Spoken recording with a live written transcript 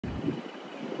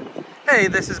Hey,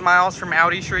 this is Miles from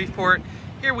Audi Shreveport.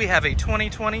 Here we have a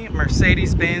 2020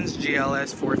 Mercedes-Benz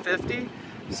GLS 450,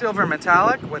 silver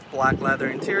metallic with black leather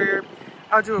interior.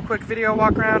 I'll do a quick video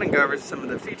walk around and go over some of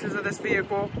the features of this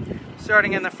vehicle.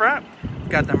 Starting in the front, we've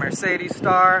got the Mercedes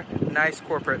star, nice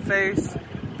corporate face,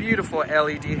 beautiful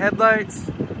LED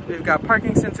headlights. We've got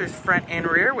parking sensors front and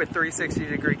rear with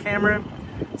 360-degree camera.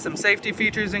 Some safety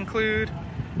features include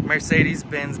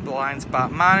Mercedes-Benz blind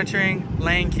spot monitoring,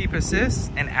 lane keep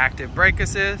assist, and active brake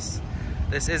assist.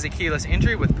 This is a keyless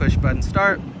entry with push button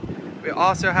start. We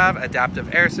also have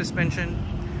adaptive air suspension.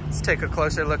 Let's take a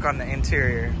closer look on the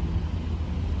interior.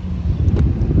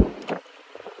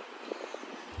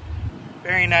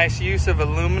 Very nice use of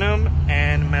aluminum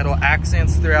and metal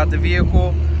accents throughout the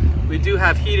vehicle. We do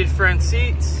have heated front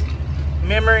seats,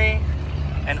 memory,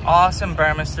 an awesome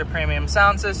Burmester premium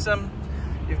sound system.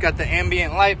 You've got the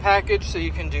ambient light package, so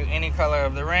you can do any color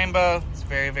of the rainbow. It's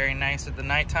very, very nice at the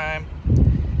nighttime.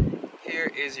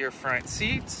 Here is your front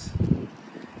seats.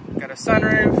 Got a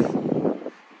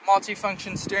sunroof,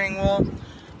 multi-function steering wheel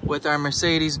with our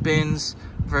Mercedes-Benz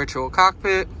virtual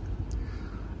cockpit.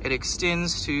 It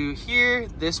extends to here.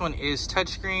 This one is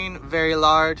touchscreen, very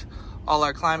large. All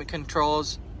our climate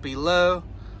controls below.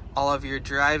 All of your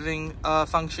driving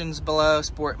functions below,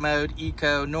 sport mode,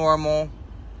 eco, normal.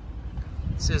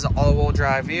 This is an all-wheel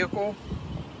drive vehicle.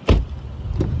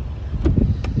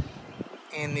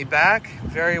 In the back,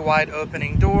 very wide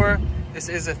opening door. This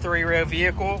is a 3-row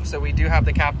vehicle, so we do have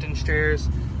the captain's chairs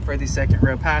for the second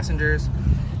row passengers,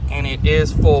 and it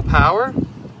is full power.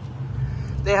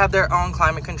 They have their own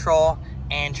climate control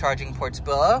and charging ports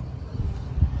below.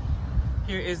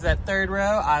 Here is that 3rd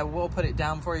row. I will put it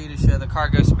down for you to show the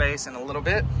cargo space in a little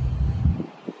bit.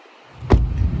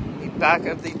 The back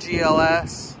of the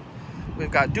GLS. We've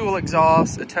got dual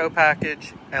exhaust, a tow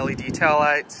package, LED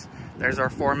taillights. There's our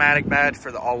 4MATIC badge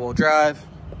for the all-wheel drive.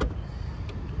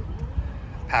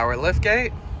 Power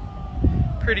liftgate.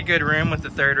 Pretty good room with the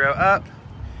 3rd row up.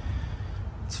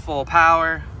 It's full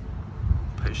power.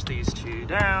 Push these two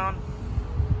down.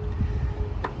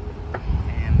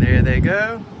 And there they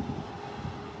go.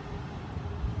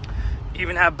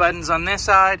 Even have buttons on this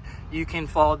side. You can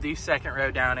fold the 2nd row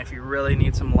down if you really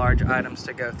need some large items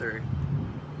to go through.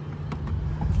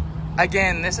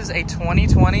 Again, this is a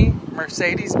 2020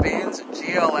 Mercedes-Benz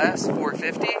GLS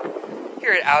 450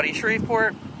 here at Audi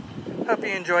Shreveport. Hope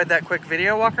you enjoyed that quick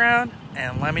video walk around,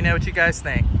 and let me know what you guys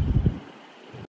think.